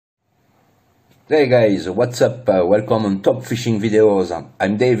Hey guys, what's up? Welcome on Top Fishing Videos.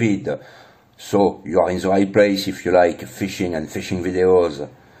 I'm David. So you are in the right place if you like fishing and fishing videos.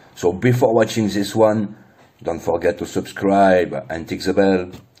 So before watching this one, don't forget to subscribe and tick the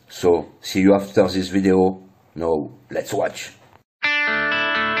bell. So see you after this video. Now let's watch.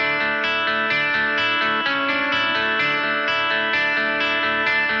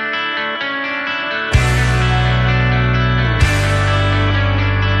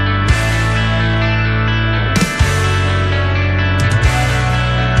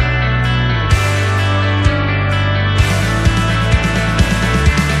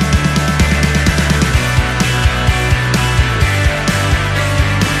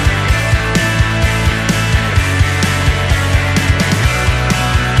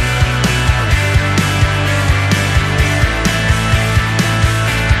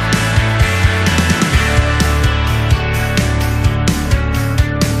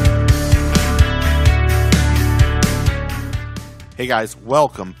 Hey guys,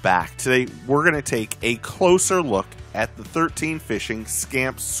 welcome back. Today we're going to take a closer look at the 13 Fishing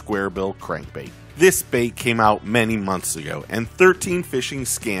Scamp Squarebill Crankbait. This bait came out many months ago, and 13 Fishing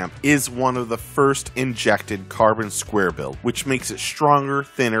Scamp is one of the first injected carbon squarebill, which makes it stronger,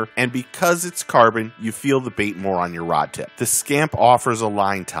 thinner, and because it's carbon, you feel the bait more on your rod tip. The Scamp offers a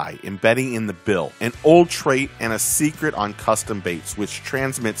line tie, embedding in the bill, an old trait and a secret on custom baits, which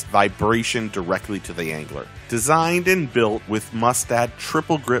transmits vibration directly to the angler. Designed and built with Mustad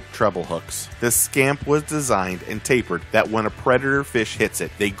triple grip treble hooks, the Scamp was designed and tapered that when a predator fish hits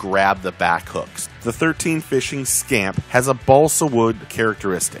it, they grab the back hooks. The 13 Fishing Scamp has a balsa wood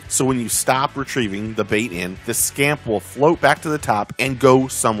characteristic, so when you stop retrieving the bait in, the Scamp will float back to the top and go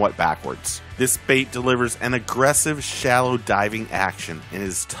somewhat backwards. This bait delivers an aggressive shallow diving action and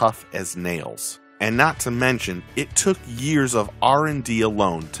is tough as nails. And not to mention, it took years of R&D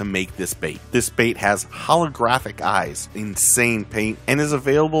alone to make this bait. This bait has holographic eyes, insane paint, and is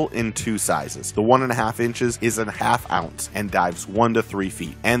available in two sizes. The 1.5 inches is a ½ ounce and dives 1 to 3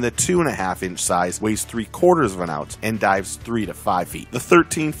 feet, and the 2.5 inch size weighs 3/4 of an ounce and dives 3 to 5 feet. The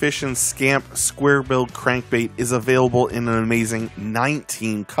 13 Fishing Scamp Squarebill Crankbait is available in an amazing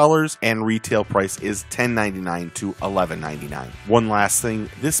 19 colors, and retail price is $10.99 to $11.99. One last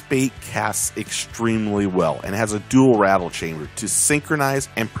thing, this bait casts extremely well and has a dual rattle chamber to synchronize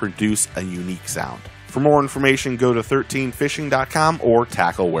and produce a unique sound. For more information, go to 13fishing.com or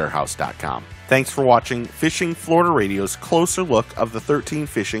tacklewarehouse.com. Thanks for watching Fishing Florida Radio's closer look of the 13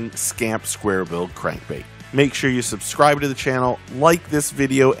 Fishing Scamp Squarebill Crankbait. Make sure you subscribe to the channel, like this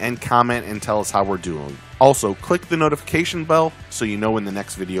video, and comment and tell us how we're doing. Also, click the notification bell so you know when the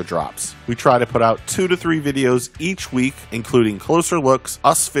next video drops. We try to put out 2 to 3 videos each week, including closer looks,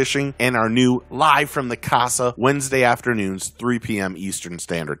 us fishing, and our new Live from the Casa Wednesday afternoons, 3 p.m. Eastern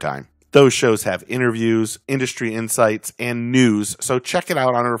Standard Time. Those shows have interviews, industry insights, and news, so check it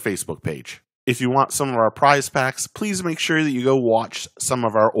out on our Facebook page. If you want some of our prize packs, please make sure that you go watch some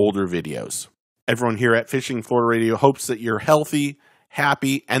of our older videos. Everyone here at Fishing Florida Radio hopes that you're healthy,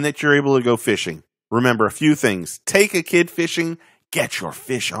 happy, and that you're able to go fishing. Remember a few things. Take a kid fishing, get your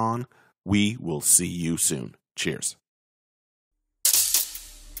fish on. We will see you soon. Cheers.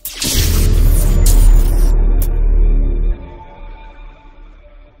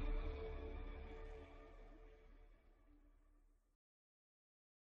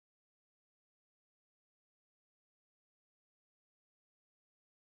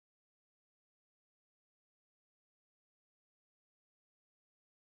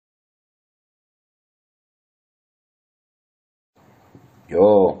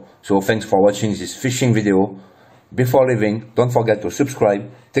 Yo, so thanks for watching this fishing video. Before leaving, don't forget to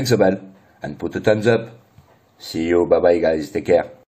subscribe, tick the bell, and put a thumbs up. See you, bye bye guys, take care.